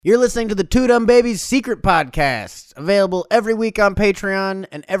You're listening to the Two Dumb Babies Secret Podcast, available every week on Patreon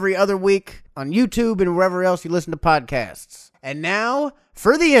and every other week on YouTube and wherever else you listen to podcasts. And now,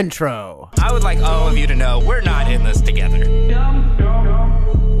 for the intro. I would like all of you to know we're not in this together. That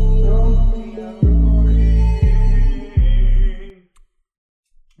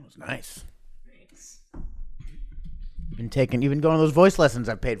was nice. You've been going to those voice lessons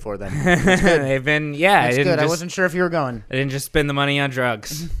I've paid for then. That's good. They've been, yeah. That's good. I wasn't sure if you were going. I didn't just spend the money on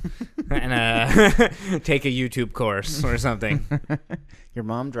drugs and take a YouTube course or something. Your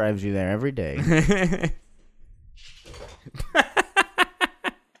mom drives you there every day.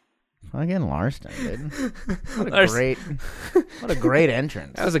 Fucking Larson, dude. What a great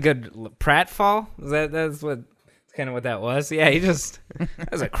entrance. That was a good pratfall. That's kind of what that was. Yeah, that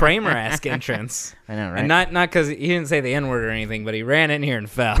was a Kramer-esque entrance. I know, right? And not because he didn't say the N-word or anything, but he ran in here and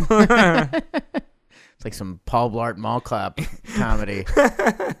fell. It's like some Paul Blart Mall Cop comedy.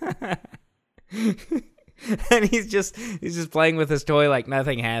 And he's just playing with his toy like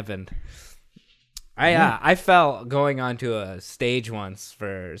nothing happened. I fell going onto a stage once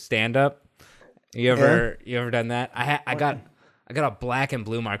for stand-up. You ever done that? I got a black and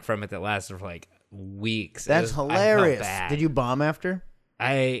blue mark from it that lasted for like weeks. That's hilarious. Did you bomb after?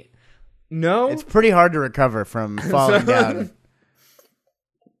 No. It's pretty hard to recover from falling down.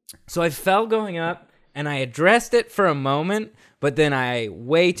 So I fell going up, and I addressed it for a moment, but then I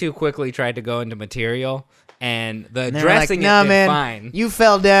way too quickly tried to go into material, and addressing it did fine. You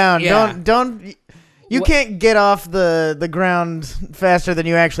fell down. Yeah. Don't. You can't get off the ground faster than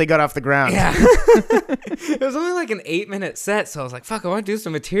you actually got off the ground. Yeah. It was only like an 8-minute set, so I was like, fuck, I want to do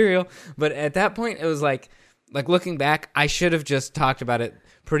some material. But at that point, it was like looking back, I should have just talked about it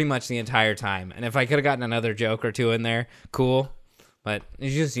pretty much the entire time. And if I could have gotten another joke or two in there, cool. But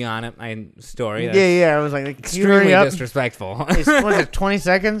it's just yawn at my story. That's yeah. I was like extremely disrespectful. What was it, 20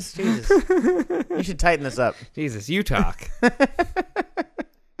 seconds? Jesus. You should tighten this up. Jesus, you talk.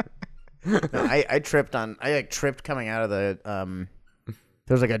 No, I tripped coming out of the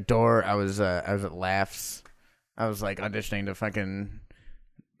there was like a door. I was at Laughs. I was like auditioning to fucking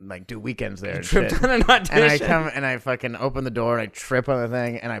like do weekends there. You tripped on an audition. And I fucking open the door and I trip on the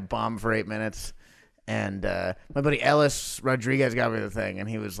thing and I bomb for 8 minutes. And my buddy Ellis Rodriguez got me the thing, and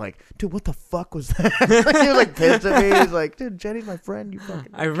he was like, "Dude, what the fuck was that?" He was like pissed at me. He was like, "Dude, Jenny's my friend. You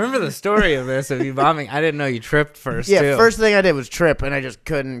fucking." I remember the story of this of you bombing. I didn't know you tripped first. Yeah, too. First thing I did was trip, and I just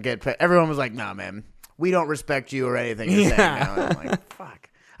couldn't get. Everyone was like, "Nah, man, we don't respect you or anything you're saying now." And I'm like, "Fuck."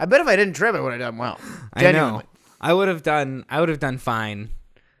 I bet if I didn't trip, I would have done well. Genuinely. I know. I would have done fine.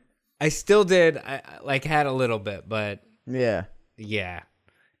 I still did. I had a little bit, but yeah.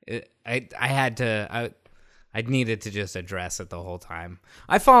 I needed to just address it the whole time.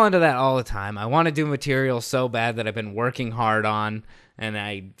 I fall into that all the time. I want to do material so bad that I've been working hard on, and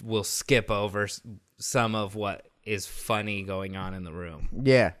I will skip over some of what is funny going on in the room.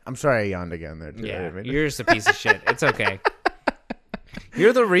 Yeah. I'm sorry I yawned again there. Too. Yeah, you're just a piece of shit. It's okay.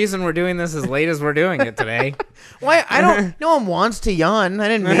 You're the reason we're doing this as late as we're doing it today. Why? No one wants to yawn. I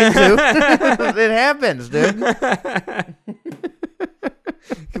didn't mean to. It happens, dude.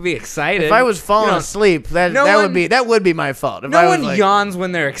 Could be excited. If I was falling asleep, that would be my fault. No one yawns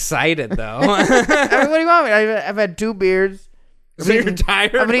when they're excited, though. I mean, what do you want me? I've had 2 beers. So you're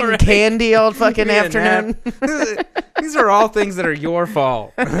tired. I've been eating candy all fucking afternoon. These are all things that are your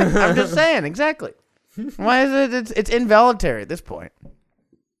fault. I'm just saying, exactly. Why is it? It's involuntary at this point.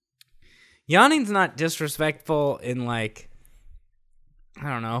 Yawning's not disrespectful in like. I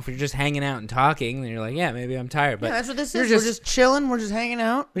don't know, if you're just hanging out and talking, then you're like, yeah, maybe I'm tired. But yeah, that's what this is. We're just chilling. We're just hanging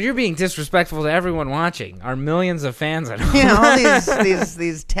out. But you're being disrespectful to everyone watching. Our millions of fans at home. Yeah, all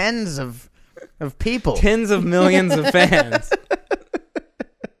these tens of people. Tens of millions of fans.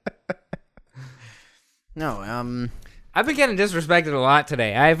 No, I've been getting disrespected a lot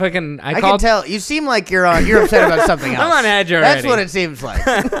today. I can tell. You seem like you're upset about something else. I'm on edge already. That's what it seems like.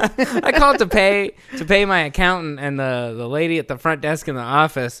 I called to pay my accountant, and the lady at the front desk in the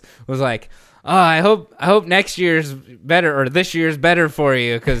office was like, "Oh, I hope next year's better or this year's better for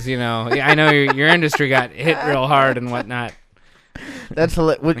you because I know your industry got hit real hard and whatnot." That's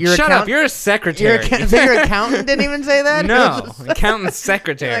shut up! You're a secretary. So your accountant didn't even say that? No, accountant's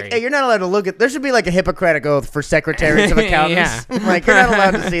secretary. Like, hey, you're not allowed to look at. There should be like a Hippocratic oath for secretaries of accountants. Yeah. Like you're not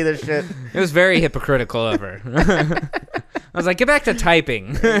allowed to see this shit. It was very hypocritical of her. I was like, get back to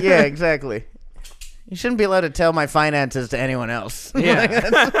typing. Yeah, exactly. You shouldn't be allowed to tell my finances to anyone else. Yeah.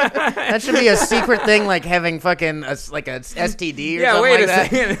 That should be a secret thing, like having fucking a STD or something like that. Yeah, wait a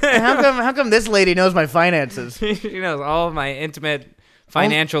second. How come this lady knows my finances? She knows all of my intimate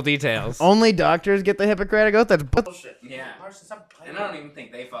financial details. Only doctors get the Hippocratic Oath? That's bullshit. Yeah. Larson, stop And I don't even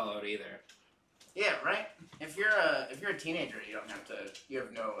think they follow it either. Yeah, right? If you're a teenager, you don't have to, you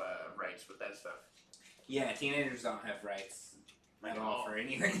have no rights with that stuff. Yeah, teenagers don't have rights at all for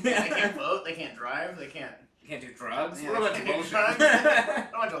anything. They can't vote, they can't drive, they can't... You can't do drugs? Yeah, What about they the can't do bullshit? drugs. They're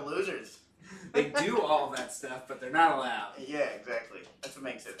a bunch of losers. They do all that stuff, but they're not allowed. Yeah, exactly. That's what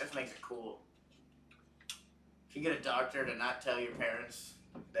makes it cool. If you get a doctor to not tell your parents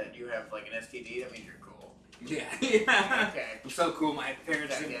that you have like an STD, that means you're cool. Yeah. Yeah. Okay. I'm so cool, my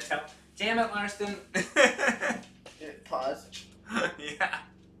parents Yeah, didn't yeah. tell. Damn it, Larston. Pause. Yeah.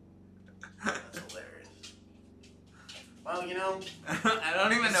 That's hilarious. Well, you know, I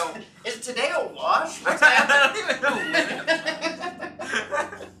don't even know. Is today a wash? What's I happening? don't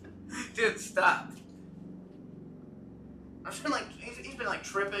even know. Dude, stop. I've been like, he's been like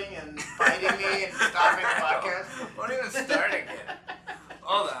tripping and biting me and stopping the podcast. Won't even start again.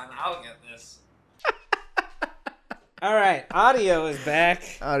 Hold on, I'll get this. All right, audio is back.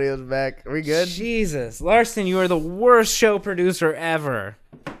 Audio's back. Are we good? Jesus, Larson, you are the worst show producer ever.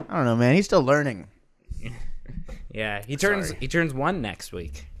 I don't know, man. He's still learning. Yeah, he Sorry. turns 1 next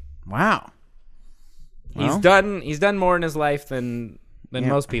week. Wow. He's done more in his life than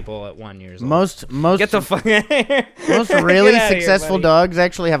most people at 1 year old. Most Get the fuck out of here. most really Get outta here, successful buddy. dogs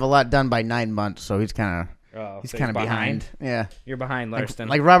actually have a lot done by 9 months, so he's kind of Oh, so kind of behind. Yeah. You're behind, Larston.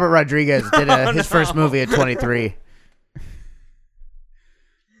 Like Robert Rodriguez did his first movie at 23.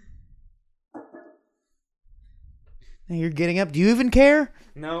 You're getting up. Do you even care?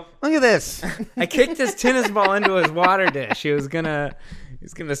 no. Look at this. I kicked his tennis ball into his water dish. He was gonna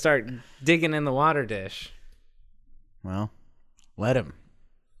start digging in the water dish. Well, let him.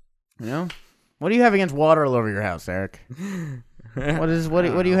 You know? What do you have against water all over your house, Eric? What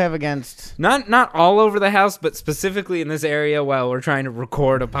do you have against? Not all over the house, but specifically in this area while we're trying to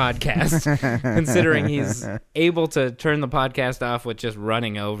record a podcast. Considering he's able to turn the podcast off with just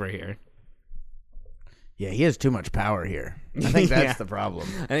running over here. Yeah, he has too much power here. I think that's Yeah. the problem.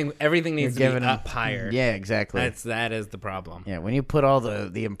 I think everything needs You're to giving be him- up higher. Yeah, exactly. That is the problem. Yeah, when you put all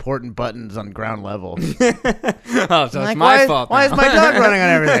the important buttons on ground level. Oh, so it's Like, my fault. Why is now. my dog running on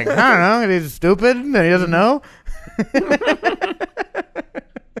everything? I don't know. He's stupid and he doesn't know. I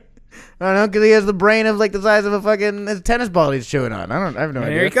don't know, because he has the brain of like the size of a fucking tennis ball he's chewing on. I have no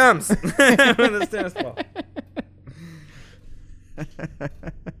idea. Here he comes with his tennis ball.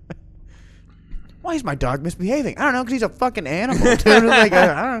 Why is my dog misbehaving? I don't know, because he's a fucking animal, dude. Like,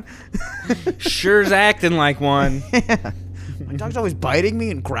 I don't Sure's acting like one. know. My dog's always biting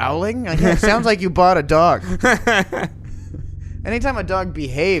me and growling. Like, yeah, it sounds like you bought a dog. Anytime a dog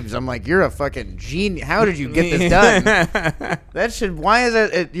behaves, I'm like, you're a fucking genius. How did you get this done? Why is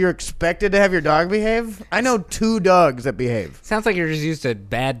it you're expected to have your dog behave? I know 2 dogs that behave. Sounds like you're just used to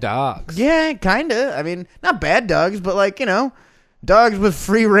bad dogs. Yeah, kind of. I mean, not bad dogs, but like, you know, dogs with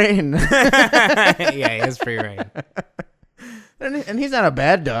free reign. Yeah, he has free reign. And he's not a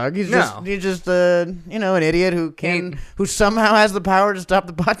bad dog. He's No. just you know, an idiot who somehow has the power to stop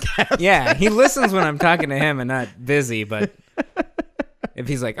the podcast. Yeah, he listens when I'm talking to him and not busy, but if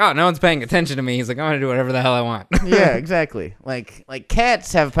he's like, oh, no one's paying attention to me, he's like, I'm going to do whatever the hell I want. Yeah, exactly. Like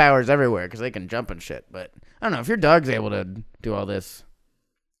cats have powers everywhere because they can jump and shit. But I don't know if your dog's able to do all this.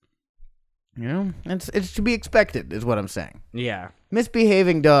 You know, it's to be expected, is what I'm saying. Yeah.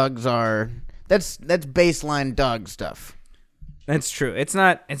 Misbehaving dogs that's baseline dog stuff. That's true. It's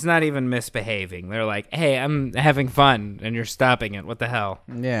not even misbehaving. They're like, hey, I'm having fun, and you're stopping it. What the hell?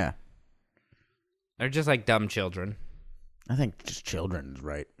 Yeah, They're just like dumb children. I think just children is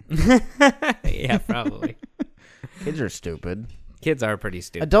right. Yeah, probably. Kids are stupid. Kids are pretty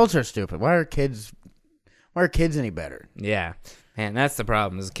stupid. Adults are stupid. Why are kids any better? Yeah. Man, that's the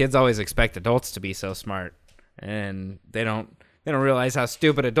problem. Is kids always expect adults to be so smart, and they don't realize how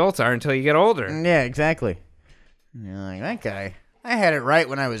stupid adults are until you get older. Yeah, exactly. You're like, that guy, I had it right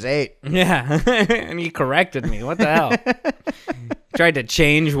when I was 8. Yeah. And he corrected me. What the hell? Tried to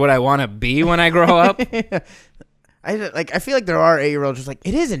change what I want to be when I grow up. I feel like there are 8-year-olds just like,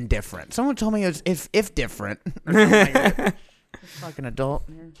 it is indifferent. Someone told me it was if different. Fucking adult.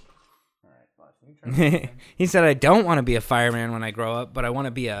 He said, I don't want to be a fireman when I grow up, but I want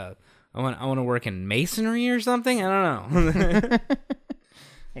to be I want to work in masonry or something. I don't know.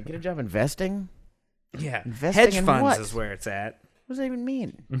 Hey, get a job investing? Yeah. Investing Hedge in funds what? is where it's at. What does that even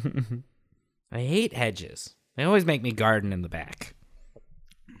mean? I hate hedges. They always make me garden in the back.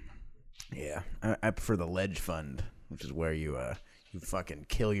 Yeah, I prefer the ledge fund, which is where you fucking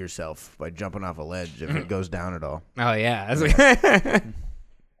kill yourself by jumping off a ledge if it goes down at all. Oh, yeah.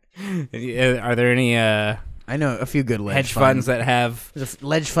 Are there any... I I know a few good hedge funds that have. There's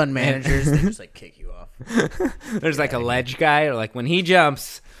ledge fund managers that just like kick you off. There's like a ledge guy, or like when he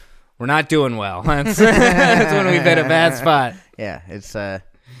jumps, we're not doing well. That's when we've hit a bad spot. Yeah,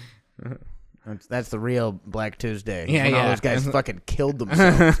 that's the real Black Tuesday. Yeah, when all those guys fucking killed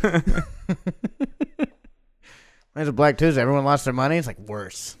themselves. There's a Black Tuesday. Everyone lost their money. It's like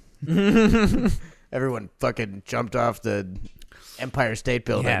worse. Everyone fucking jumped off the Empire State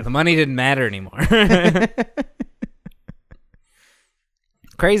Building. Yeah, the money didn't matter anymore.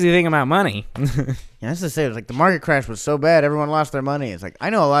 Crazy thing about money. Yeah, that's to say, it was like the market crash was so bad, everyone lost their money. It's like, I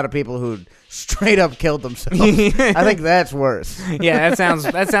know a lot of people who straight up killed themselves. I think that's worse. Yeah, that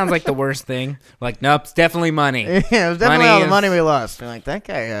sounds like the worst thing. Like, nope, it's definitely money. Yeah, it was definitely all the money we lost. They're like, that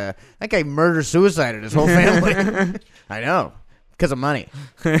guy murder suicided his whole family. I know, because of money.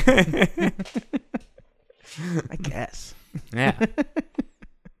 I guess. Yeah.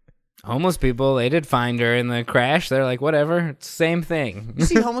 Homeless people, they did fine during the crash. They're like, whatever, it's the same thing. You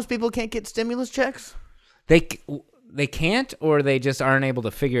see homeless people can't get stimulus checks? They can't, or they just aren't able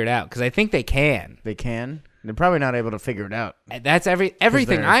to figure it out, because I think they can. They can? They're probably not able to figure it out. That's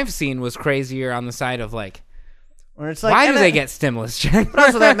everything I've seen was crazier on the side of like, where it's like, why do they get stimulus checks? But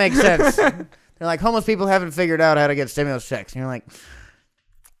also that makes sense. They're like, homeless people haven't figured out how to get stimulus checks. And you're like,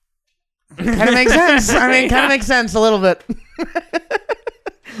 kind of makes sense. I mean, kind of makes sense a little bit.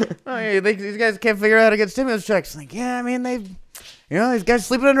 Oh, yeah, these guys can't figure out how to get stimulus checks. Like, yeah, I mean, these guys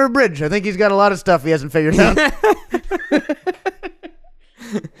sleeping under a bridge. I think he's got a lot of stuff he hasn't figured out. God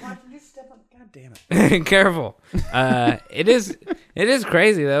damn it. Careful. It is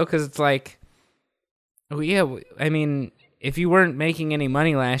crazy though, because it's like, I mean, if you weren't making any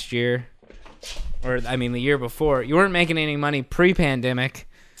money last year, or I mean the year before, you weren't making any money pre-pandemic.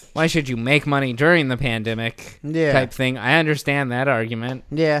 Why should you make money during the pandemic type thing? I understand that argument.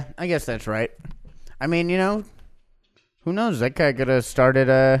 Yeah, I guess that's right. I mean, who knows? That guy could have started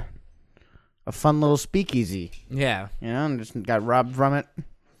a fun little speakeasy. Yeah. And just got robbed from it.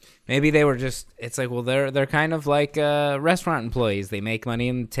 Maybe they were just, it's like, well, they're kind of like restaurant employees. They make money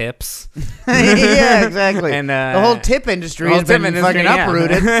in tips. Yeah, exactly. And the whole tip industry has been fucking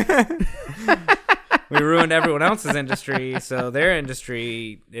uprooted. We ruined everyone else's industry, so their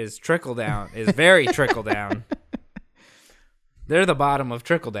industry is very trickle down. They're the bottom of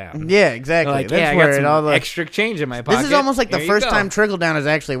trickle down. Yeah, exactly. Like, that's I where got some all the extra change in my pocket. This is almost like There the you first go. time trickle down has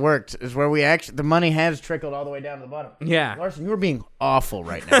actually worked. Is where the money has trickled all the way down to the bottom. Yeah, Larson, you are being awful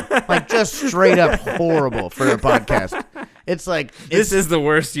right now. Like just straight up horrible for a podcast. It's like this is the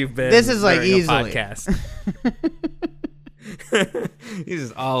worst you've been. This is like during a easily podcast. He's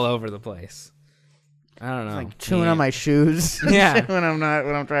just all over the place. I don't know. Like chewing on my shoes. Yeah. when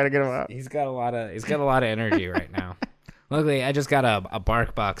I'm trying to get them out. He's got a lot of energy right now. Luckily, I just got a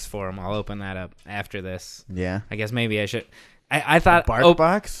bark box for him. I'll open that up after this. Yeah. I guess maybe I should. I thought Bark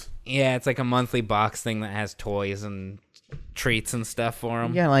box? Yeah, it's like a monthly box thing that has toys and treats and stuff for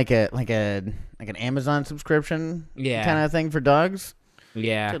him. Yeah, like an Amazon subscription. Yeah. Kind of thing for dogs.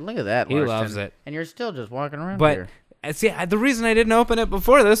 Yeah. Dude, look at that. He Larson. loves it. And you're still just walking around But here. see, the reason I didn't open it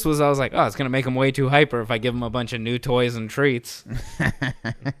before this was I was like, oh, it's gonna make him way too hyper if I give him a bunch of new toys and treats.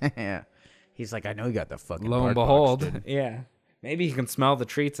 Yeah. He's like, I know you got the fucking Lo and bark behold, box, dude. yeah. Maybe he can smell the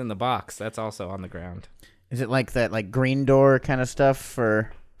treats in the box. That's also on the ground. Is it like that, like green door kind of stuff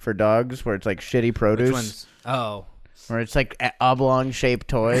for dogs, where it's like shitty produce, Which one's? Oh, where it's like oblong shaped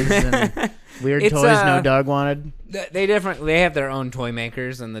toys and weird It's, toys no dog wanted? they have their own toy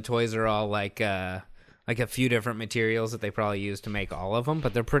makers, and the toys are all like a few different materials that they probably use to make all of them,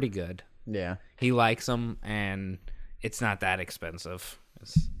 but they're pretty good. Yeah. He likes them, and it's not that expensive.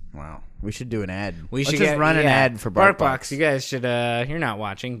 Wow. We should do an ad. We Let's should just run an ad for BarkBox. You guys should. You're not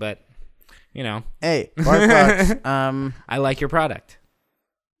watching, but you know. Hey, BarkBox. I like your product.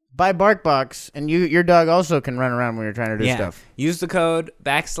 Buy BarkBox, and your dog also can run around when you're trying to do stuff. Use the code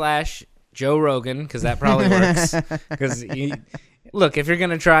 /Joe Rogan, because that probably works. Because look, if you're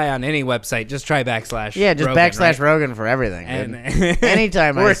gonna try on any website, just try /. Yeah, just Rogan, right? /Rogan for everything. And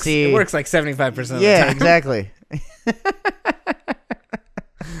anytime I see, it works like 75% of the time. Yeah, exactly.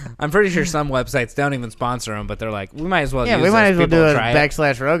 I'm pretty sure some websites don't even sponsor them, but they're like, we might as well. Yeah, use we might this. as well People do a try it.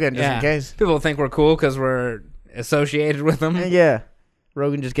 /Rogan just in case. People think we're cool because we're associated with them. Yeah,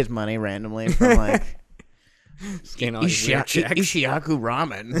 Rogan just gets money randomly from like Getting all these weird checks. Ishiyaku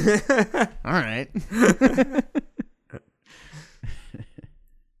ramen. All right.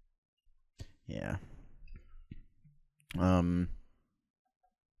 Yeah.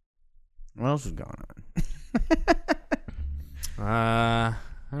 What else is going on? I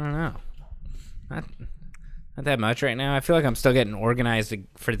don't know. Not that much right now. I feel like I'm still getting organized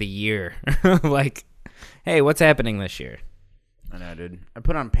for the year. Like, Hey, what's happening this year? I know, dude. I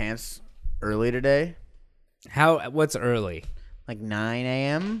put on pants early today, What's early? like 9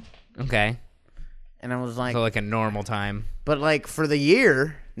 a.m. Okay. And I was like, So like a normal time. but like for the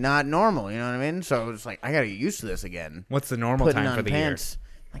year, not normal. You know what I mean? So it's like I gotta get used to this again. What's the normal Putting time on for the pants,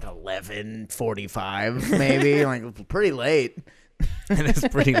 like 11:45, maybe, like pretty late. year? It is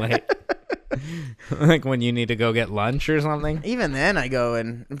pretty late. Like when you need to go get lunch or something. Even then, I go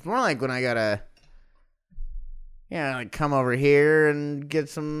and it's more like when I gotta, like come over here and get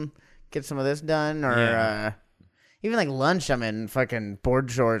some of this done, or Yeah. even like lunch. I'm in fucking board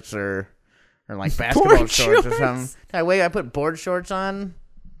shorts or like basketball Board shorts or shorts? something. I put board shorts on.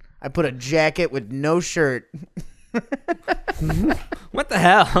 I put a jacket with no shirt, What the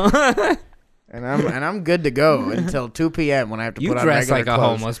hell? and I'm good to go until 2 p.m. when I have to You put on dress regular like a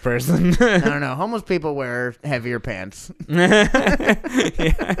clothes. homeless person. I don't know. Homeless people wear heavier pants.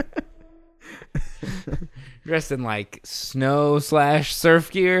 Yeah. Dressed in like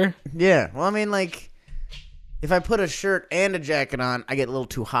snow/surf gear. Yeah. Well, I mean, like, if I put a shirt and a jacket on, I get a little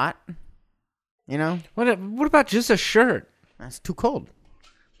too hot. You know? What about just a shirt? That's too cold.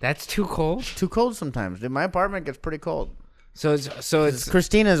 That's too cold. Too cold sometimes. Dude, my apartment gets pretty cold. So it's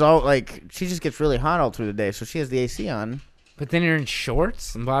Christina's all like, she just gets really hot all through the day, so she has the AC on. but then you're in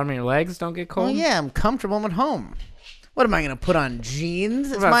shorts and bottom of your legs don't get cold. Well, yeah, I'm comfortable. I'm at home. What am I gonna put on jeans?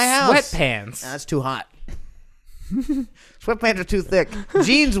 It's What about my house. sweatpants? Nah, that's too hot. Sweatpants are too thick.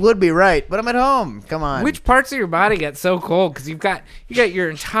 Jeans would be right, but I'm at home. Come on. Which parts of your body get so cold? Because you got your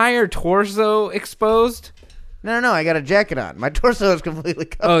entire torso exposed. No. I got a jacket on. My torso is completely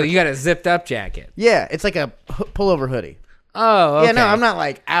covered. Oh, you got a zipped up jacket. Yeah, it's like a pullover hoodie. Oh, okay. Yeah, no, I'm not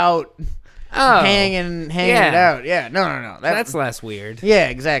like out hanging Yeah. it out. Yeah, no. That's less weird. yeah,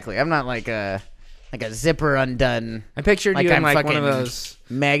 exactly. I'm not like a zipper undone. I pictured Like you in I'm like one fucking of those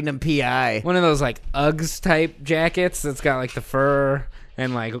Magnum PI. like Uggs type jackets that's got like the fur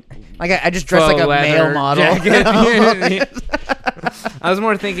and like Like I just dress like a faux male leather model. jacket. I was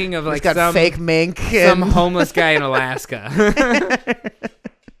more thinking of like It's got some fake mink. some and- homeless guy in Alaska.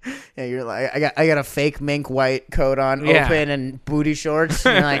 Yeah, you're like I got a fake mink white coat on, Yeah. open and booty shorts.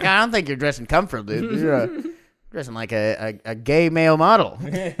 And you're like, I don't think you're dressing comfortable, dude. You're dressing like a gay male model.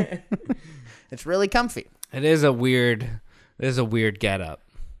 It's really comfy. It is a weird getup.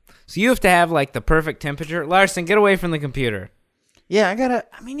 So you have to have like the perfect temperature. Larson, get away from the computer. Yeah,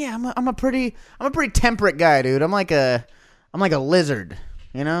 I'm a pretty temperate guy, dude. I'm like a lizard,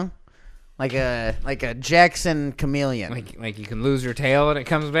 you know? Like a Jackson chameleon. Like you can lose your tail and it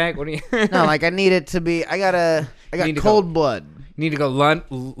comes back. What do you? No, like I need it to be I got need to cold blood. You need to go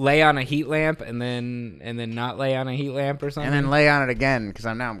lay on a heat lamp and then not lay on a heat lamp or something. And then lay on it again because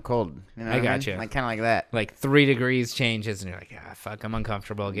I'm cold. You know I what mean? gotcha. Like kind of like that. like 3 degrees changes and you're like, ah, fuck, I'm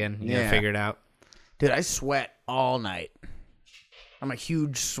uncomfortable again. You gotta Yeah. figure it out. Dude, I sweat all night. I'm a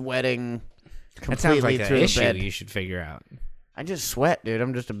huge sweating That sounds completely like through an the issue bed. you should figure out. I just sweat, dude.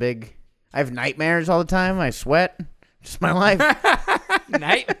 I have nightmares all the time. I sweat. Just my life.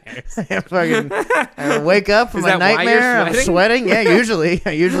 Nightmares. I wake up from Is a that why you're nightmare. I'm sweating? sweating. Yeah, usually.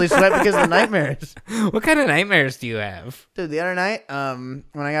 I usually sweat because of the nightmares. What kind of nightmares do you have? Dude, the other night, when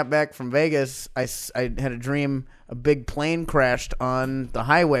I got back from Vegas, I had a dream a big plane crashed on the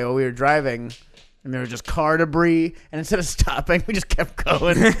highway while we were driving. And there was just car debris. And instead of stopping, we just kept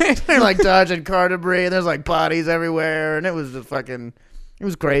going. They're like dodging car debris. And there's like bodies everywhere. And it was it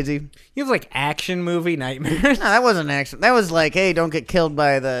was crazy. You have like action movie nightmares. No, that wasn't action. That was like, hey, don't get killed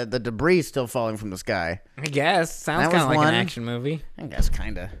by the debris still falling from the sky. I guess. Sounds That kind of was like one. an action movie. I guess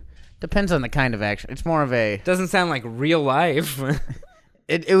kind of. Depends on the kind of action. It's more of a... Doesn't sound like real life.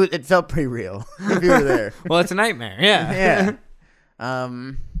 It felt pretty real if you were there. Well, it's a nightmare. Yeah. Yeah.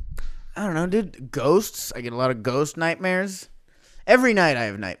 I don't know, dude. Ghosts. I get a lot of ghost nightmares. Every night I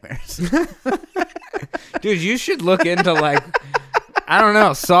have nightmares. Dude, you should look into like, I don't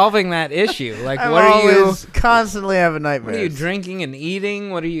know, solving that issue. Like, I'm what are you always constantly having nightmares. What are you drinking and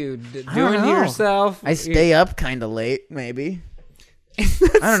eating? What are you doing don't to know. yourself? I stay up kind of late, maybe. I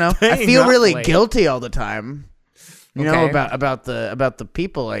don't know. I Staying feel up really late. guilty all the time. You know Okay. about the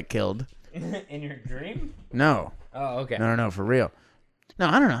people I killed. In your dream? No. Oh, okay. No, for real. No,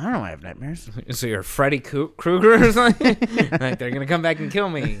 I don't know. I don't know why I have nightmares. So you're Freddy Krueger or something? Like, they're going to come back and kill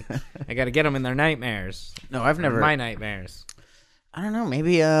me. I got to get them in their nightmares. No, I've never. My nightmares. I don't know.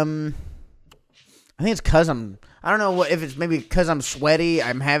 Maybe I think it's cause I don't know if it's maybe because I'm sweaty,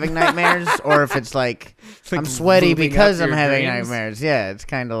 I'm having nightmares, or if it's like like I'm sweaty looping because up I'm your having dreams. nightmares. Yeah, it's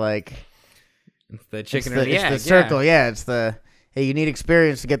kind of like It's the it's chicken the, or the it's egg. the circle. Yeah, it's the hey, you need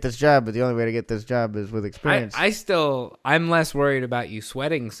experience to get this job, but the only way to get this job is with experience. I'm less worried about you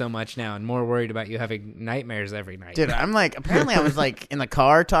sweating so much now and more worried about you having nightmares every night. Dude, I'm like, apparently I was like in the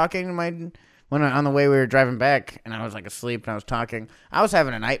car talking to on the way we were driving back, and I was like asleep and I was talking. I was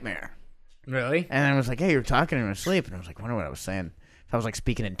having a nightmare. Really? And I was like, hey, you were talking in my sleep. And I was like, I wonder what I was saying. If I was like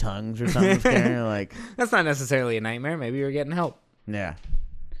speaking in tongues or something. Scary, like, That's not necessarily a nightmare. Maybe you were getting help. yeah.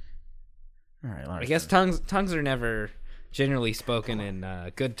 All right, I guess tongues are never generally spoken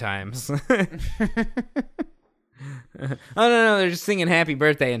in good times. Oh no, they're just singing "Happy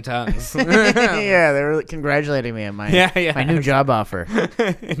Birthday" in tongues. yeah, they were congratulating me on my my new job offer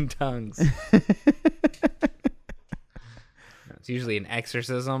in tongues. It's usually an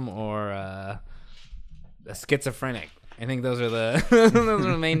exorcism or a schizophrenic. I think those are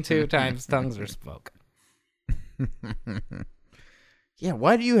the main two times tongues are spoken. Yeah,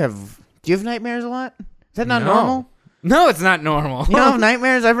 why do you have nightmares a lot? Is that not normal? No, it's not normal. You don't have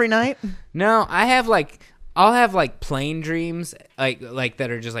nightmares every night? No, I'll have like plain dreams, like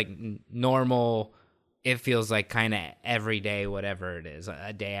that are just like normal. It feels like kind of every day, whatever it is,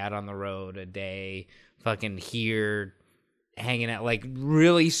 a day out on the road, a day fucking here, hanging out, like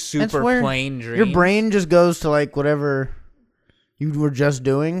really super plain dreams. Your brain just goes to like whatever you were just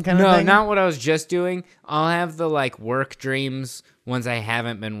doing kind of thing? No, not what I was just doing. I'll have the like work dreams once I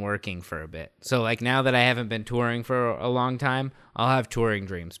haven't been working for a bit. So like now that I haven't been touring for a long time, I'll have touring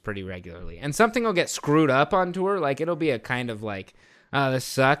dreams pretty regularly. And something will get screwed up on tour. Like it'll be a kind of like, oh, this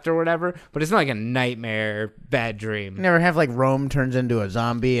sucked or whatever. But it's not like a nightmare, bad dream. You never have like Rome turns into a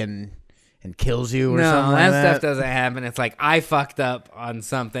zombie and kills you or no, something like that? Stuff doesn't happen. It's like I fucked up on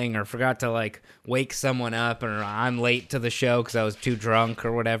something or forgot to like wake someone up or I'm late to the show because I was too drunk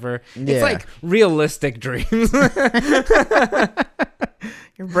or whatever. Yeah. It's like realistic dreams.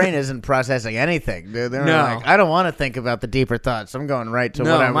 Your brain isn't processing anything, dude. They're No. like, I don't want to think about the deeper thoughts. I'm going right to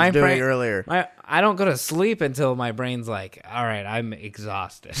what I was doing earlier. I don't go to sleep until my brain's like, all right, I'm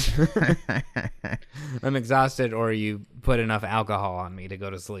exhausted. I'm exhausted or you put enough alcohol on me to go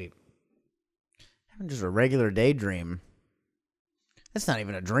to sleep. Having just a regular daydream. That's not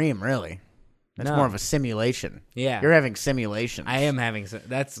even a dream, really. That's No. more of a simulation. Yeah. You're having simulations. I am having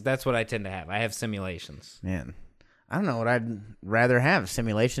that's what I tend to have. I have simulations. Man, I don't know what I'd rather have,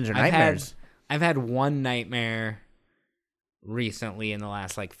 simulations or nightmares. I've had one nightmare recently in the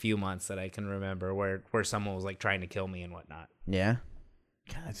last like few months that I can remember where someone was like trying to kill me and whatnot. Yeah?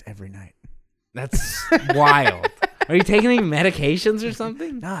 God, that's every night. That's wild. Are you taking any medications or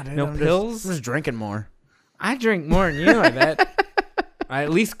something? Nah, dude. No pills? I'm just drinking more. I drink more than you, I bet. At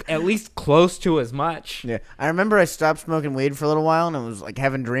least close to as much. Yeah, I remember I stopped smoking weed for a little while, and I was like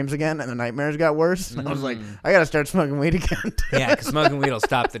having dreams again, and the nightmares got worse. And I was like, I gotta start smoking weed again. Yeah, because smoking weed will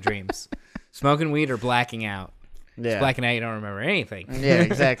stop the dreams. Smoking weed or blacking out. Yeah, Blacking out, you don't remember anything. Yeah,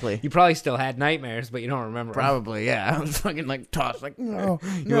 exactly. You probably still had nightmares, but you don't remember. Probably, yeah. I was fucking like tossed, like no.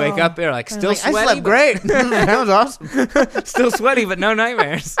 You wake up there like still sweaty. I slept great. That was awesome. Still sweaty, but no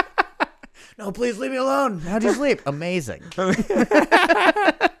nightmares. No, please leave me alone. How'd you sleep? Amazing.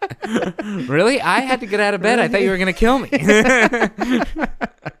 Really? I had to get out of bed. I thought you were gonna kill me.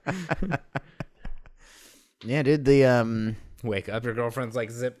 Yeah, dude. The Wake up, your girlfriend's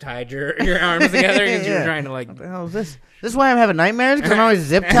like zip tied your arms together because you were trying to like. What the hell is this? This is why I'm having nightmares? Because I'm always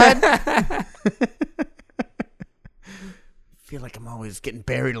zip tied? Feel like I'm always getting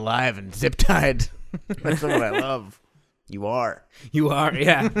buried alive and zip tied. That's what I love. You are. You are,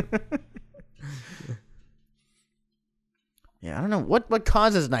 yeah. Yeah, I don't know. What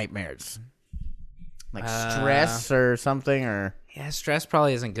causes nightmares? Like stress or something? Or Yeah, stress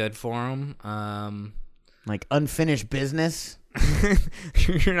probably isn't good for them. like unfinished business?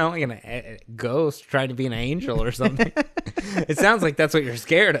 You're not like a ghost trying to be an angel or something. It sounds like that's what you're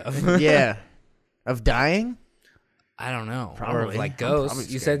scared of. Yeah. Of dying? I don't know. Probably. Or of like I'm probably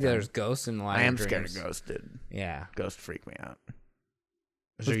ghosts. You scared said of them. there's ghosts in a lot I of am dreams. scared of ghosts, dude. Yeah. Ghosts freak me out.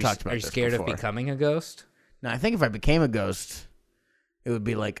 Are you, talked about are you this scared before. of becoming a ghost? No, I think if I became a ghost, it would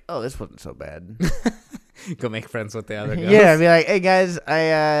be like, oh, this wasn't so bad. Go make friends with the other ghosts. Yeah, I'd be like, hey guys,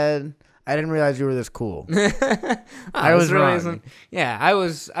 I didn't realize you were this cool. I was really wrong. isn't- Yeah, I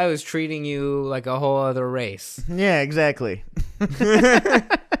was treating you like a whole other race. Yeah, exactly. I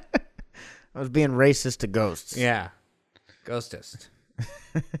was being racist to ghosts. Yeah. Ghostist.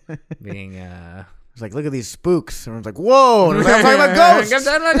 Being It's like, look at these spooks. Everyone's like, whoa. And I'm talking about ghosts. I'm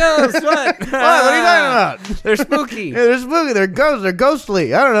talking about ghosts. What? What are you talking about? They're spooky. Yeah, they're spooky. They're ghosts. They're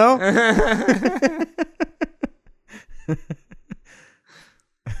ghostly. I don't know.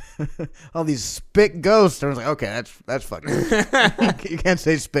 All these spit ghosts. Everyone's like, okay, that's fucking. You can't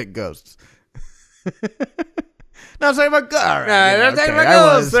say spit ghosts. No, I'm talking about ghosts. All right, I'm talking about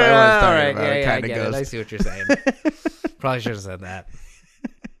I was ghosts. talking All right, about I kind of get it. I ghosts. see what you're saying. Probably should have said that.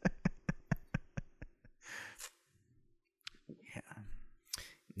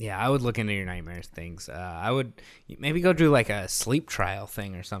 Yeah, I would look into your nightmares things. I would maybe go do like a sleep trial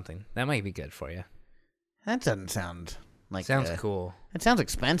thing or something. That might be good for you. That doesn't sound like Sounds cool. It sounds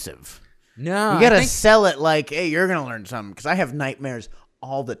expensive. No, You gotta I think, sell it like, hey, you're gonna learn something because I have nightmares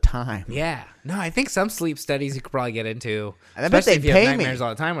all the time. yeah. No, I think some sleep studies you could probably get into. I bet Especially they'd if you pay have me. nightmares all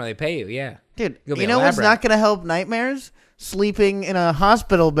the time where they pay you. Yeah. Dude, You'll be you know what's elaborate. not gonna help nightmares? Sleeping in a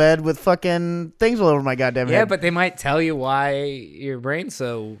hospital bed with fucking things all over my goddamn Yeah, head. but they might tell you why your brain's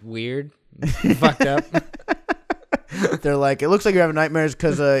so weird, fucked up. They're like, it looks like you're having nightmares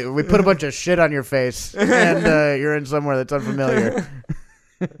because we put a bunch of shit on your face and you're in somewhere that's unfamiliar.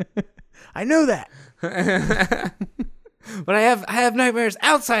 I knew that. But I have nightmares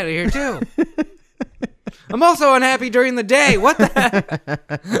outside of here too. I'm also unhappy during the day. What the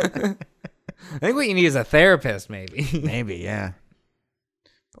heck? I think what you need is a therapist, maybe. Maybe, yeah.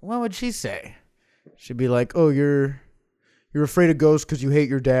 But what would she say? She'd be like, "Oh, you're afraid of ghosts because you hate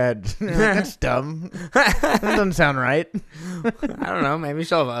your dad." You're like, that's dumb. That doesn't sound right. I don't know. Maybe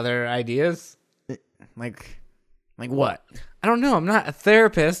she'll have other ideas. Like what? I don't know. I'm not a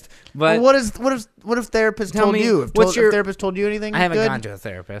therapist, but Well, what if therapists Tell told me, you? If what's your- therapist told you anything? I haven't good? gone to a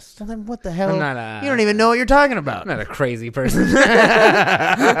therapist. Well, then what the hell? I'm not you don't even know what you're talking about. I'm not a crazy person.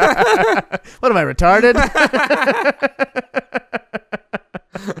 What am I, retarded?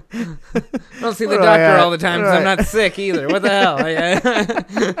 I don't see the What do I doctor got? all the time because I'm not sick either. What the hell?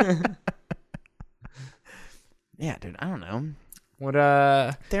 Yeah, dude, I don't know. What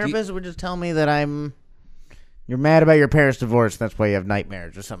Therapists would just tell me that you're mad about your parents' divorce. That's why you have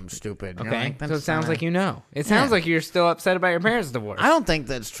nightmares or something stupid. You're Okay, like, so it that's sounds not- like you know. It sounds Yeah. like you're still upset about your parents' divorce. I don't think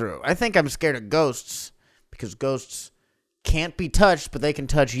that's true. I think I'm scared of ghosts because ghosts can't be touched, but they can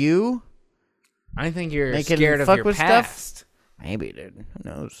touch you. I think you're They can scared of fuck your with stuff? past. Maybe, dude. Who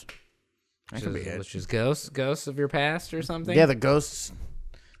knows? That could be it. Which is ghosts of your past or something. Yeah, the ghosts.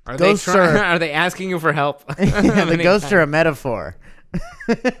 are ghosts they try- are- are they asking you for help? The ghosts are a metaphor.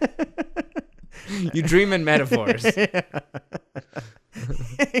 You dream in metaphors.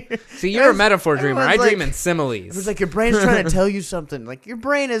 See, you're a metaphor dreamer. I everyone's dream like- in similes. It's like your brain's trying to tell you something. Like your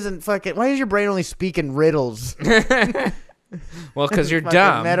brain isn't fucking. Why is your brain only speaking riddles? Well, because you're Fucking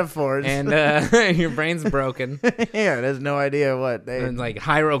dumb. metaphors. And your brain's broken. Yeah, it has no idea what they. And like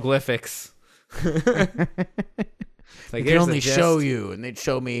hieroglyphics. Like, They could only show you, and they'd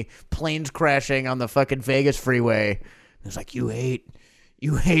show me planes crashing on the fucking Vegas freeway. It's like you hate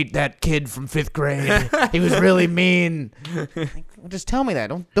that kid from 5th grade. He was really mean. Like, well, just tell me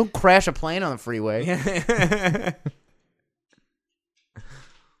that. Don't crash a plane on the freeway.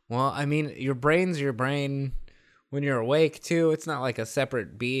 Well, I mean, your brain's your brain when you're awake too. It's not like a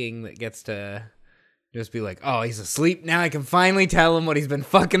separate being that gets to just be like, "Oh, he's asleep now. I can finally tell him what he's been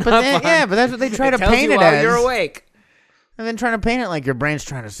fucking But up then, on." yeah, but that's what they try to tells paint you it while as. you're awake. And then trying to paint it like your brain's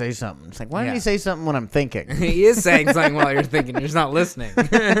trying to say something. It's like, why didn't Yeah. he say something when I'm thinking? He is saying something while you're thinking. You're just not listening.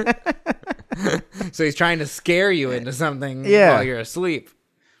 So he's trying to scare you into something Yeah. while you're asleep.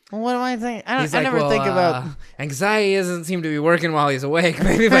 Well, what am I thinking? I He's like, never think about. anxiety doesn't seem to be working while he's awake.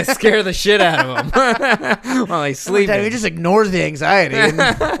 Maybe if I scare the shit out of him while he's sleeping. He just ignores the anxiety and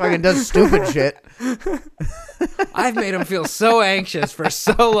fucking does stupid shit. I've made him feel so anxious for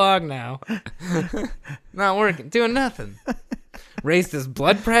so long now. Not working, doing nothing. Raised his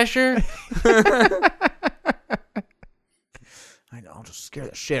blood pressure. I know, I'll just scare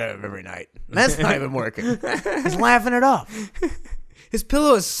the shit out of him every night. That's not even working. He's laughing it off. His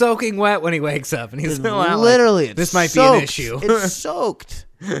pillow is soaking wet when he wakes up, and he's still out. Literally, Like, it's this might soaked. be an issue. It's soaked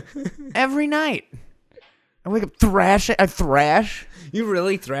every night. I wake up thrashing. I thrash. You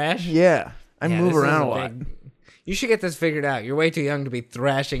really thrash? Yeah, I Yeah, move this is around a lot. You should get this figured out. You're way too young to be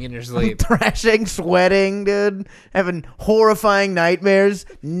thrashing in your sleep. Thrashing, sweating, dude. Having horrifying nightmares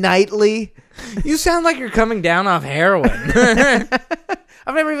nightly. You sound like you're coming down off heroin.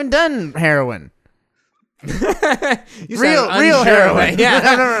 I've never even done heroin. You Real sound unsure. heroin. Yeah.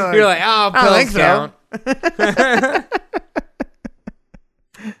 No. You're like, oh, I don't think pills so. count.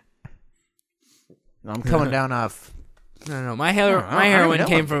 No, I'm coming down off. No. My I don't heroin know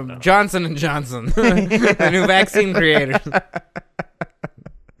came what from Johnson & Johnson, the new vaccine creators.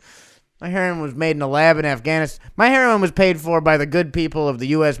 My heroin was made in a lab in Afghanistan. My heroin was paid for by the good people of the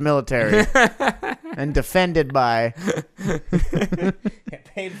U.S. military and defended by. Get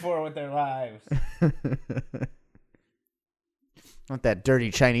paid for with their lives. Not that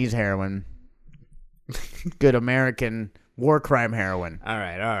dirty Chinese heroin. Good American War crime heroin. All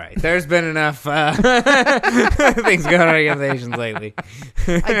right. There's been enough things going on against Asians lately.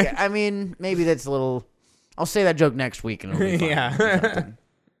 I mean, maybe that's a little. I'll say that joke next week and it'll be fine. Yeah.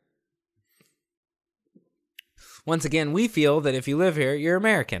 Once again, we feel that if you live here, you're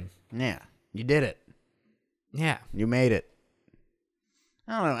American. Yeah, you did it. Yeah. You made it.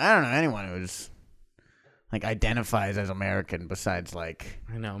 I don't know anyone who's like identifies as American besides like.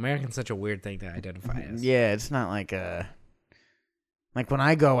 I know American's such a weird thing to identify as. Yeah, it's not like like when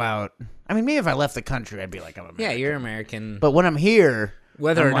I go out. I mean, maybe if I left the country, I'd be like I'm American. Yeah, you're American. But when I'm here,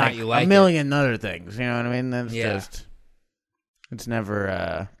 whether I'm or not like you like a million other things. You know what I mean? That's Yeah. just. It's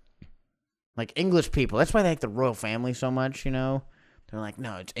never like English people. That's why they like the royal family so much. You know, they're like,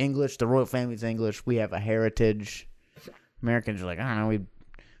 no, it's English. The royal family's English. We have a heritage. Americans are like, I don't know, we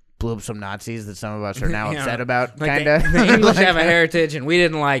blew up some Nazis that some of us are now Yeah. upset about, like kind of. the English have a heritage, and we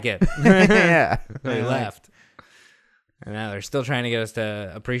didn't like it. Yeah. We left. And now they're still trying to get us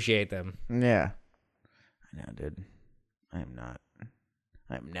to appreciate them. Yeah. I know, dude. I'm not.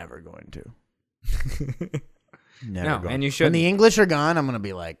 I'm never going to. Never No, going. and you When shouldn't. the English are gone, I'm going to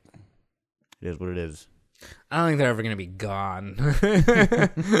be like, it is what it is. I don't think they're ever going to be gone.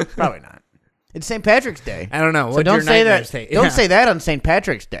 Probably not. It's St. Patrick's Day. I don't know. So What'd don't your say nightmares that. take? Don't say that on St.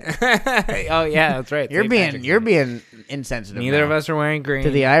 Patrick's Day. Oh yeah, that's right. You're St. being Patrick's you're Day. being insensitive. Neither now of us are wearing green.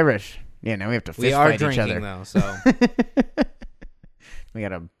 to the Irish. Yeah, now we have to we fist are fight each drinking other. though, so We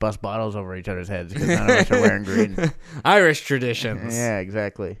gotta bust bottles over each other's heads because none of us are wearing green. Irish traditions. Yeah,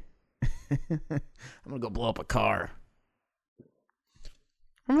 exactly. I'm gonna go blow up a car.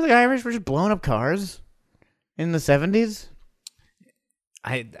 Remember the Irish were just blowing up cars in the 70s?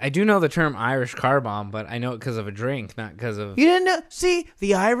 I do know the term Irish car bomb, but I know it because of a drink, not because of. You didn't know? See,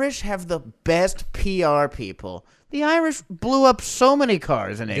 the Irish have the best PR people. The Irish blew up so many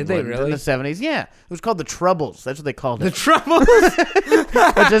cars in Did they England really? in the 70s. Yeah, it was called the Troubles. That's what they called The it. Troubles.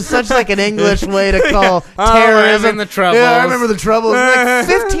 Which is such like an English way to call Oh, terrorism. we're having the Troubles. Yeah, I remember the Troubles. Like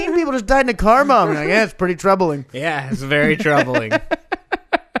 15 people just died in a car bomb. You're like, yeah, it's pretty troubling. Yeah, it's very troubling.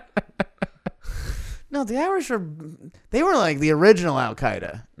 No, the Irish they were like the original Al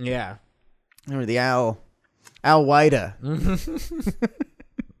Qaeda. Yeah. They were the Al Qaeda.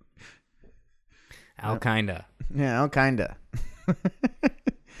 Al kinda. Yeah, Al Qaeda.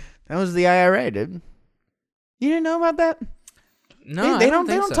 That was the IRA, dude. You didn't know about that? No, they I don't.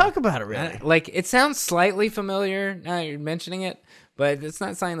 They think don't so. talk about it really. Like it sounds slightly familiar now you're mentioning it, but it's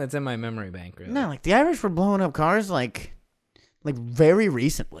not something that's in my memory bank. Really. No, like the Irish were blowing up cars like very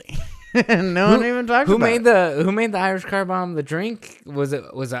recently. No one even talks Who about made it. Who made the Irish car bomb? The drink do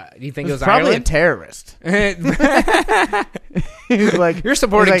you think it was probably Ireland? a terrorist. You're He's like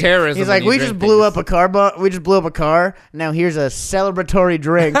supporting he's like, terrorism. He's when like, you we drink just blew things." up a car. We just blew up a car. Now here's a celebratory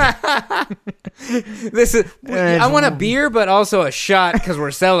drink. This is. I want a beer, but also a shot because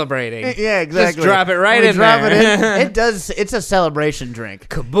we're celebrating. Yeah, exactly. Just drop it right We in drop there. It in. It does. It's a celebration drink.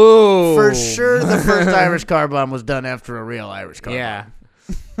 Kaboom! For sure, the first Irish car bomb was done after a real Irish car Yeah. bomb.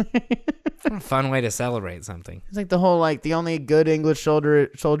 What a fun way to celebrate something. It's like the whole the only good English soldier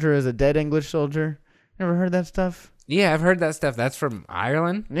is a dead English soldier. Never heard that stuff? Yeah, I've heard that stuff. That's from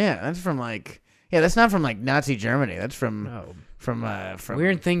Ireland. Yeah, that's from that's not from Nazi Germany. That's from Oh, from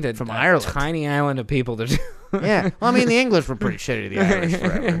weird thing to from a Ireland. tiny island of people to do. Yeah. Well, I mean, the English were pretty shitty to the Irish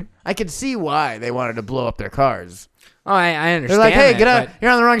forever. I could see why they wanted to blow up their cars. Oh, I understand. They're like, hey, that, get out. but-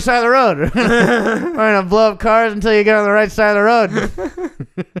 You're on the wrong side of the road. We're going to blow up cars until you get on the right side of the road.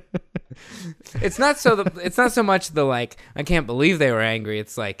 It's not so much the I can't believe they were angry.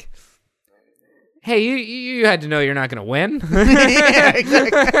 It's like, hey, you had to know you're not going to win. Yeah,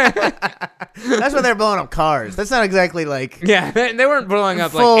 exactly. That's why they're blowing up cars. That's not exactly Yeah, they weren't blowing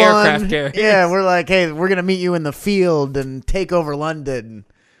up full aircraft on- carriers. Yeah, we're like, hey, we're going to meet you in the field and take over London.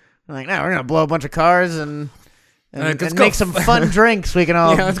 We're like, no, we're going to blow a bunch of cars and let's go make some fun drinks we can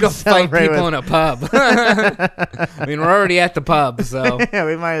all Yeah, let's go fight celebrate people with. in a pub. I mean, we're already at the pub, so Yeah,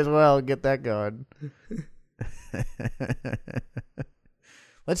 we might as well get that going.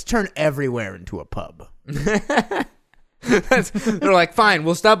 Let's turn everywhere into a pub. they're like, fine,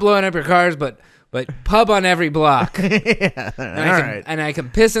 we'll stop blowing up your cars, but pub on every block. Yeah, And I can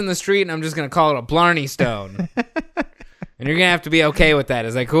piss in the street, and I'm just gonna call it a Blarney Stone. And you're gonna have to be okay with that.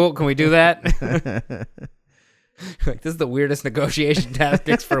 Is that cool? Can we do that? This is the weirdest negotiation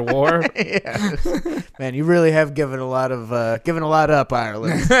tactics for war. Yeah. Man, you really have given a lot up,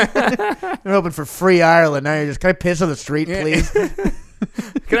 Ireland. You're hoping for free Ireland. Now you're just, can I piss on the street, please?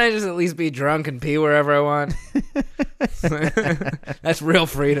 Can I just at least be drunk and pee wherever I want? That's real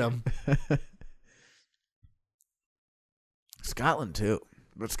freedom. Scotland too,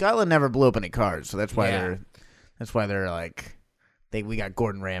 but Scotland never blew up any cars, so that's why That's why they're like, we got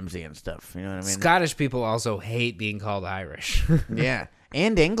Gordon Ramsay and stuff. You know what I mean? Scottish people also hate being called Irish. Yeah,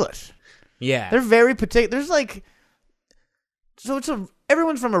 and English. Yeah. They're very particular. There's like, so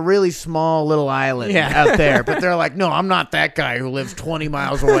everyone's from a really small little island out there, but they're like, no, I'm not that guy who lives 20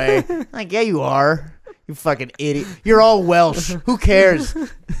 miles away. Like, yeah, you are. You fucking idiot. You're all Welsh. Who cares?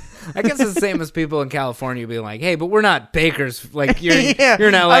 I guess it's the same as people in California being like, hey, but we're not bakers. Like, you're in LA I'm and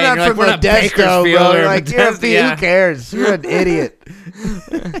not you're like, from we're not Modesto, Bakersfield bro. or Like, Modesto. who cares? You're an idiot.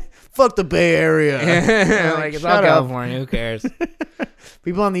 Fuck the Bay Area. Like, it's all shut up. California. Who cares?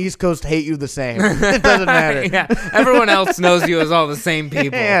 People on the East Coast hate you the same. It doesn't matter. Yeah. Everyone else knows you as all the same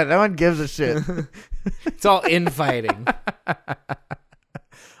people. Yeah, no one gives a shit. It's all infighting.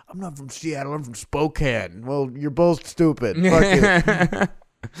 I'm not from Seattle. I'm from Spokane. Well, you're both stupid. Fuck you.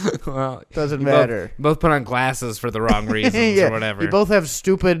 Well, Doesn't you matter. Both put on glasses for the wrong reasons Yeah, or whatever. you both have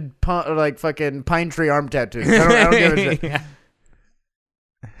stupid, like fucking pine tree arm tattoos. I don't give a shit. Yeah.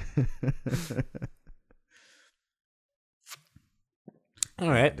 All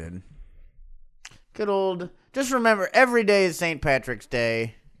right. Dude. Good old. Just remember, every day is St. Patrick's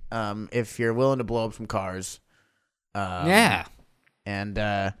Day. If you're willing to blow up some cars. Yeah. And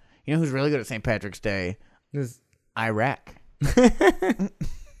you know who's really good at St. Patrick's Day? Iraq.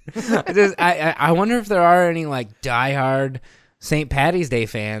 I wonder if there are any like diehard St. Patty's Day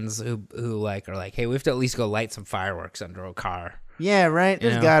fans who like are like, hey, we have to at least go light some fireworks under a car. Yeah, right.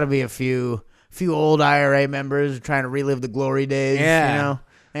 There's got to be a few old IRA members trying to relive the glory days. Yeah. You know.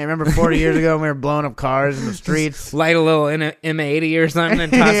 I remember 40 years ago when we were blowing up cars in the streets. Light a little M80 or something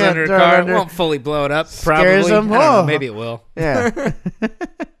and toss it Yeah, under a throw it car. under. It won't fully blow it up, probably. Scares them. I don't know, Oh. maybe it will. Yeah.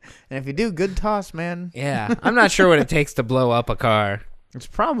 And if you do, good toss, man. Yeah. I'm not sure what it takes to blow up a car. It's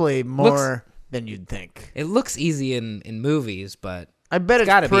probably more than you'd think. It looks easy in movies, but I bet it's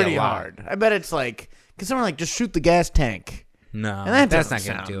gotta be a pretty lot. hard. I bet it's like, because someone like, just shoot the gas tank. no, And that that's doesn't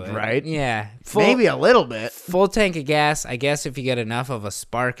not going to do sound it. right. Yeah. Maybe a little bit. Full tank of gas, I guess if you get enough of a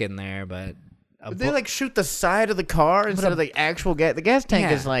spark in there, but... But they like shoot the side of the car instead of the actual gas. The gas tank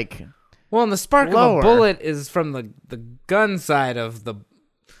Yeah. is like, Well, and the spark lower. of a bullet is from the gun side of the...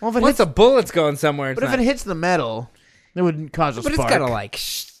 well, if it Once hits, a bullet's going somewhere, it's but if not... it hits the metal, it wouldn't cause a But spark. it's gotta like...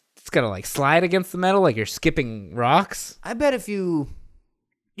 it's gotta like slide against the metal like you're skipping rocks. I bet if you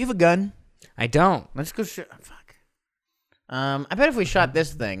have a gun. I don't. Let's go shoot. Fuck. I bet if we shot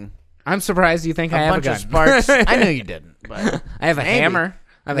this thing, I'm surprised you think I a have bunch a gun. of sparks. I knew you didn't, but I have a maybe. hammer.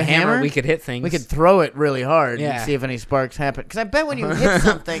 I have a The hammer. hammer? We could hit things. we could throw it really hard Yeah. and see if any sparks happen. Because I bet when you hit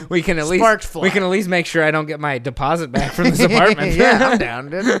something, we can at least sparks fly. we can at least make sure I don't get my deposit back from this apartment. Yeah, I'm down,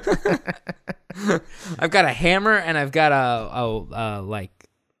 dude. I've got a hammer and I've got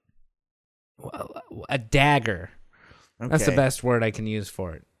a dagger. That's the Okay. best word I can use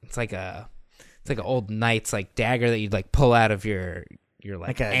for it. It's like an old knight's like dagger that you'd like pull out of your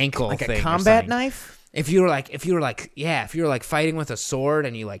like ankle like thing a or combat something. knife. If you were like fighting with a sword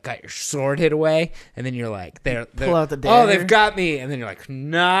and you like got your sword hit away and then you're like they're Pull out the oh dagger. they've got me and then you're like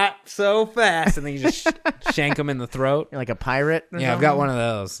not so fast and then you just shank them in the throat. You're like a pirate. Or Yeah, I've something? got one of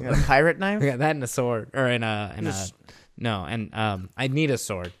those. You got a pirate I knife. got that in a sword or in a no and I need a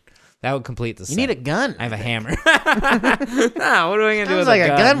sword. That would complete the set. You need a gun. I have a hammer. Nah, what am I gonna do Sounds with like a a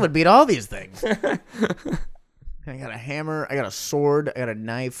gun? gun would beat all these things. I got a hammer. I got a sword. I got a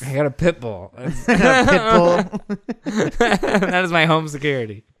knife. I got a pit bull. I got a pit bull. That is my home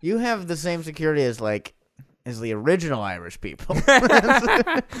security. You have the same security as the original Irish people.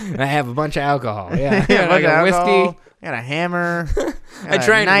 I have a bunch of alcohol. Yeah, Yeah, I got alcohol, whiskey. I got a hammer. I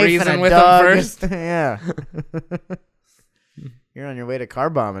try and knife reason and a with them dog. first. Yeah. You're on your way to car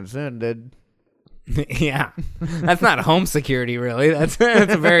bombing soon, dude. Yeah, that's not home security, really. That's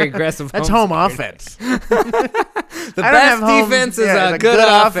a very aggressive. That's home home security. offense. The I don't best have home- defense is yeah, a it's good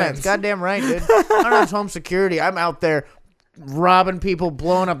offense. Goddamn right, dude. I don't have home security. I'm out there robbing people,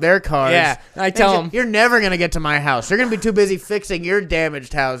 blowing up their cars. Yeah, I tell And 'em. you're never gonna get to my house. You're gonna be too busy fixing your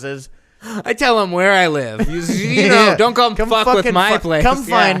damaged houses. I tell them where I live. You know, Yeah. don't come fuck with fucking my place. Come Yeah.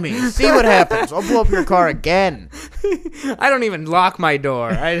 find me. See what happens. I'll blow up your car again. I don't even lock my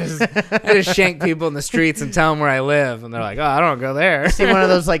door. I just shank people in the streets and tell them where I live, and they're like, "Oh, I don't go there." See one of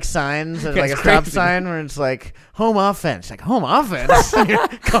those like signs, like a It's stop crazy. sign where it's like home offense. Like home offense. And your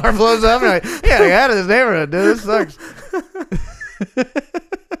car blows up. And you're like, yeah, get out of this neighborhood, dude. This sucks.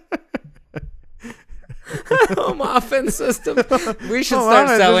 Home offense system. We should Home start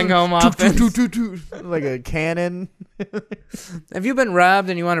offense selling is home offense. like a cannon. Have you been robbed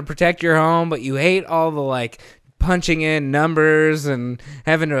and you want to protect your home, but you hate all the like punching in numbers and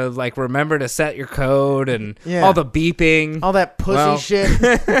having to like remember to set your code and Yeah. all the beeping? All that pussy Well.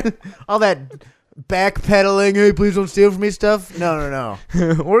 shit. All that backpedaling, hey, please don't steal from me stuff. No.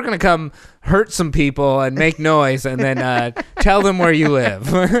 We're gonna come hurt some people and make noise, and then tell them where you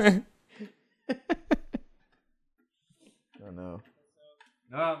live. Oh no.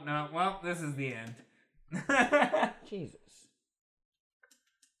 Oh no! Well, this is the end. Jesus.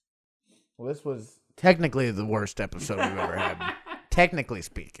 Well, this was technically the worst episode we've ever had, technically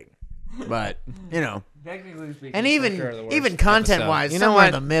speaking. But Technically speaking, and for sure the worst even content wise, episode. You know somewhere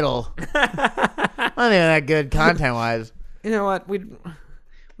what? in the middle. Not even that good content wise. You know what? We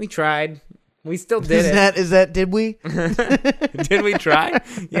tried. We still did it. Is that did we? Did we try?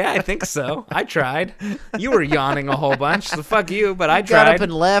 Yeah, I think so. I tried. You were yawning a whole bunch, so fuck you. But I tried. Got up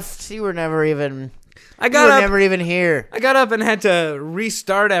and left. You were never even. I got up. Never even here. I got up and had to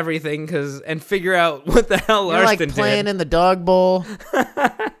restart everything and figure out what the hell You're Larson like playing did. in the dog bowl.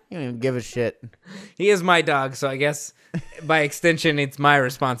 You don't even give a shit. He is my dog, so I guess by extension, it's my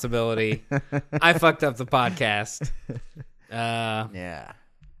responsibility. I fucked up the podcast. Yeah.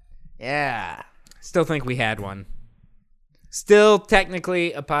 Still think we had one. Still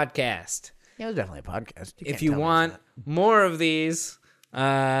technically a podcast. Yeah, it was definitely a podcast. If you want more of these,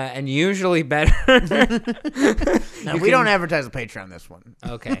 and usually better. No, we don't advertise the Patreon this one.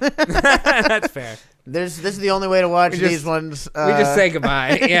 Okay. That's fair. This is the only way to watch these ones. We just say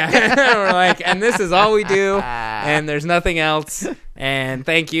goodbye. Yeah. We're like, and this is all we do, and there's nothing else. And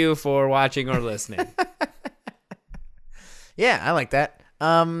thank you for watching or listening. Yeah, I like that.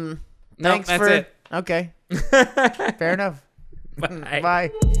 Thanks that's for it. Okay. Fair enough. Bye.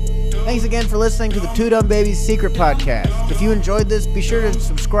 Bye. Thanks again for listening to the Two Dumb Babies Secret Podcast. If you enjoyed this, be sure to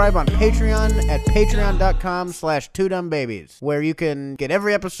subscribe on Patreon at patreon.com/twodumbbabies, where you can get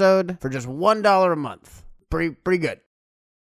every episode for just $1 a month. Pretty good.